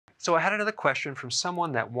So I had another question from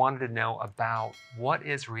someone that wanted to know about what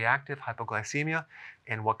is reactive hypoglycemia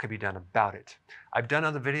and what could be done about it. I've done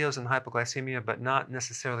other videos on hypoglycemia, but not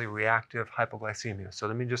necessarily reactive hypoglycemia. So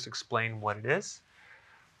let me just explain what it is.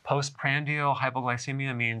 Postprandial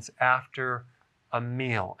hypoglycemia means after a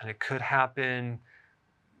meal, and it could happen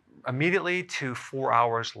immediately to 4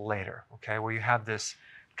 hours later, okay, where you have this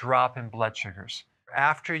drop in blood sugars.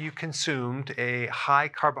 After you consumed a high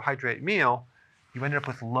carbohydrate meal, you ended up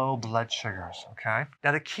with low blood sugars, okay?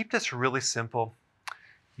 Now to keep this really simple,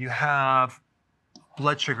 you have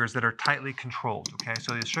blood sugars that are tightly controlled, okay?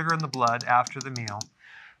 So the sugar in the blood after the meal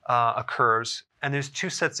occurs, and there's two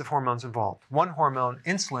sets of hormones involved. One hormone,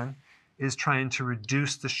 insulin, is trying to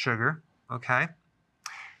reduce the sugar, okay?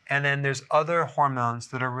 And then there's other hormones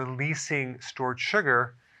that are releasing stored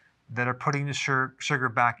sugar that are putting the sugar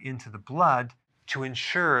back into the blood to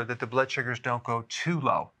ensure that the blood sugars don't go too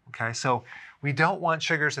low, okay? So we don't want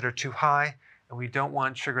sugars that are too high, and we don't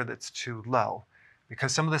want sugar that's too low,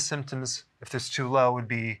 because some of the symptoms, if it's too low, would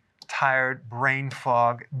be tired, brain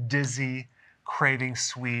fog, dizzy, craving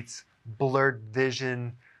sweets, blurred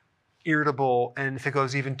vision, irritable, and if it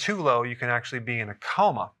goes even too low, you can actually be in a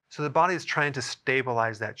coma. So the body is trying to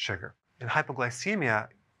stabilize that sugar. In hypoglycemia,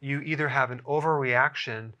 you either have an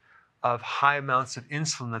overreaction of high amounts of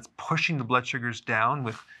insulin that's pushing the blood sugars down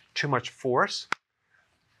with too much force,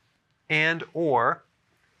 and or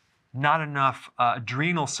not enough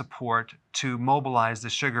adrenal support to mobilize the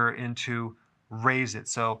sugar and to raise it.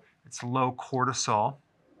 So it's low cortisol,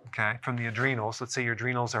 okay, from the adrenals. Let's say your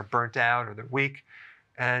adrenals are burnt out or they're weak,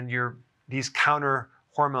 and these counter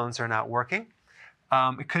hormones are not working.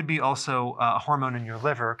 It could be also a hormone in your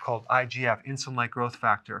liver called IGF, insulin-like growth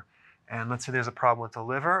factor. And let's say there's a problem with the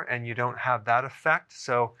liver and you don't have that effect.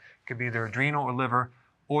 So it could be either adrenal or liver.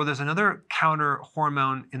 Or there's another counter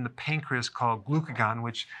hormone in the pancreas called glucagon,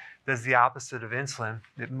 which does the opposite of insulin.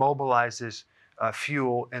 It mobilizes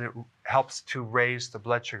fuel and it helps to raise the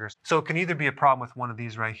blood sugars. So it can either be a problem with one of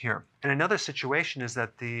these right here. And another situation is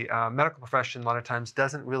that the medical profession a lot of times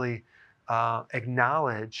doesn't really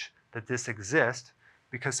acknowledge that this exists,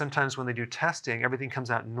 because sometimes when they do testing, everything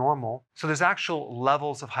comes out normal. So there's actual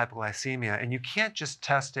levels of hypoglycemia, and you can't just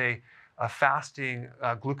test a fasting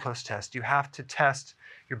glucose test. You have to test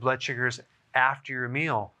your blood sugars after your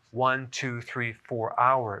meal, 1, 2, 3, 4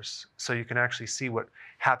 hours, so you can actually see what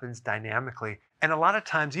happens dynamically. And a lot of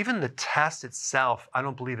times, even the test itself, I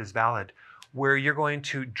don't believe is valid, where you're going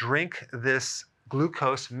to drink this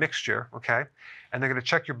glucose mixture, okay, and they're going to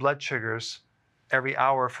check your blood sugars every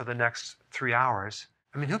hour for the next 3 hours.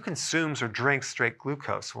 I mean, who consumes or drinks straight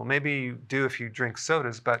glucose? Well, maybe you do if you drink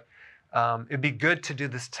sodas, but it'd be good to do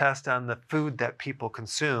this test on the food that people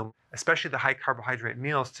consume, especially the high carbohydrate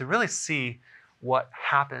meals, to really see what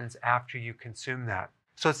happens after you consume that.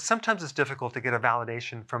 So sometimes it's difficult to get a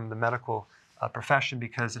validation from the medical profession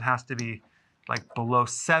because it has to be like below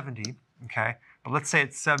 70, okay? But let's say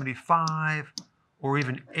it's 75 or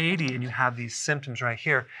even 80 and you have these symptoms right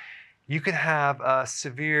here. You could have a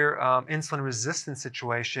severe insulin resistance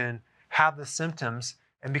situation, have the symptoms,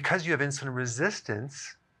 and because you have insulin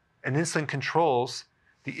resistance and insulin controls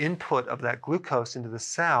the input of that glucose into the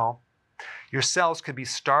cell, your cells could be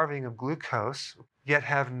starving of glucose, yet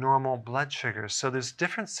have normal blood sugars. So there's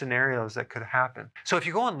different scenarios that could happen. So if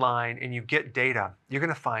you go online and you get data, you're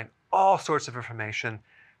going to find all sorts of information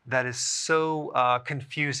that is so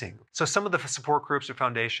confusing. So some of the support groups or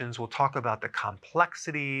foundations will talk about the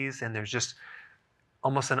complexities, and there's just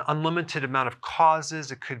almost an unlimited amount of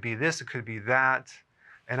causes. It could be this, it could be that.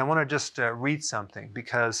 And I want to just read something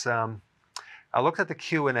because I looked at the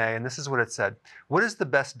Q&A and this is what it said. What is the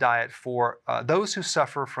best diet for those who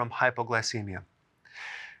suffer from hypoglycemia?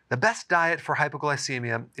 The best diet for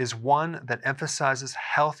hypoglycemia is one that emphasizes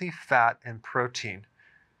healthy fat and protein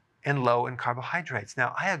and low in carbohydrates.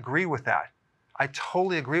 Now, I agree with that. I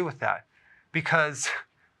totally agree with that, because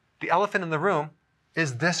the elephant in the room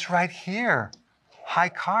is this right here, high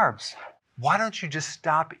carbs. Why don't you just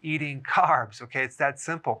stop eating carbs? Okay, it's that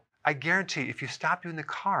simple. I guarantee if you stop doing the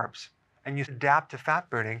carbs and you adapt to fat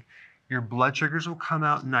burning, your blood sugars will come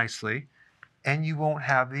out nicely and you won't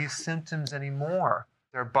have these symptoms anymore.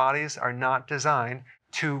 Our bodies are not designed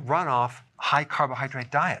to run off high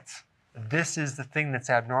carbohydrate diets. This is the thing that's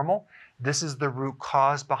abnormal. This is the root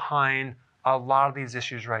cause behind a lot of these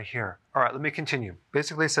issues right here. All right, let me continue.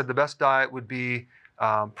 Basically, I said the best diet would be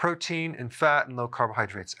protein and fat and low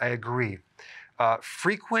carbohydrates. I agree.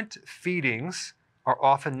 Frequent feedings are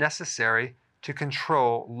often necessary to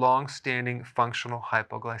control long-standing functional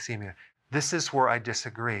hypoglycemia. This is where I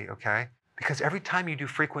disagree, okay? Because every time you do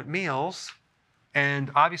frequent meals,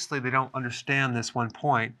 and obviously they don't understand this one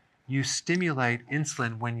point, you stimulate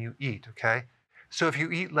insulin when you eat, okay? So if you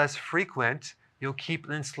eat less frequent, you'll keep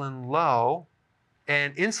insulin low,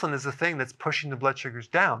 and insulin is the thing that's pushing the blood sugars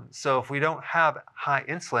down. So if we don't have high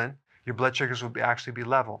insulin, your blood sugars will actually be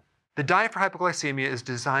level. The diet for hypoglycemia is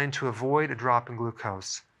designed to avoid a drop in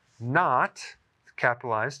glucose, not,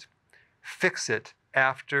 capitalized, fix it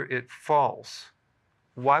after it falls.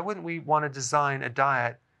 Why wouldn't we want to design a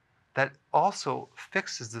diet that also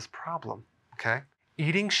fixes this problem, okay?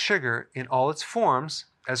 Eating sugar in all its forms,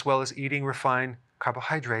 as well as eating refined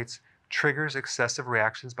carbohydrates, triggers excessive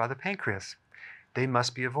reactions by the pancreas. They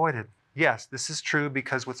must be avoided. Yes, this is true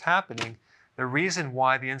because what's happening, the reason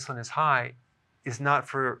why the insulin is high is not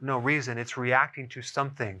for no reason. It's reacting to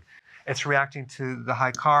something. It's reacting to the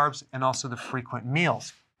high carbs and also the frequent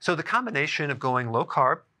meals. So the combination of going low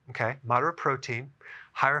carb, okay, moderate protein,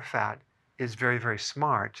 higher fat is very, very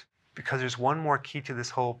smart, because there's one more key to this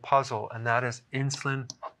whole puzzle, and that is insulin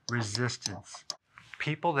resistance.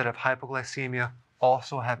 People that have hypoglycemia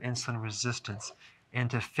also have insulin resistance. And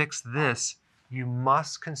to fix this, you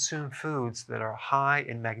must consume foods that are high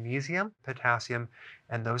in magnesium, potassium,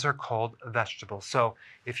 and those are called vegetables. So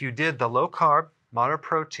if you did the low carb, moderate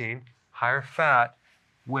protein, higher fat,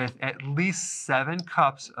 with at least 7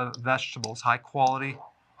 cups of vegetables, high quality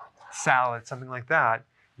salad, something like that,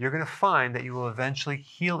 you're going to find that you will eventually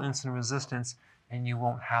heal insulin resistance and you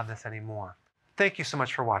won't have this anymore. Thank you so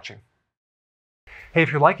much for watching. Hey,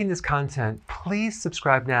 if you're liking this content, please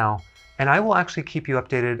subscribe now, and I will actually keep you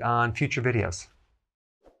updated on future videos.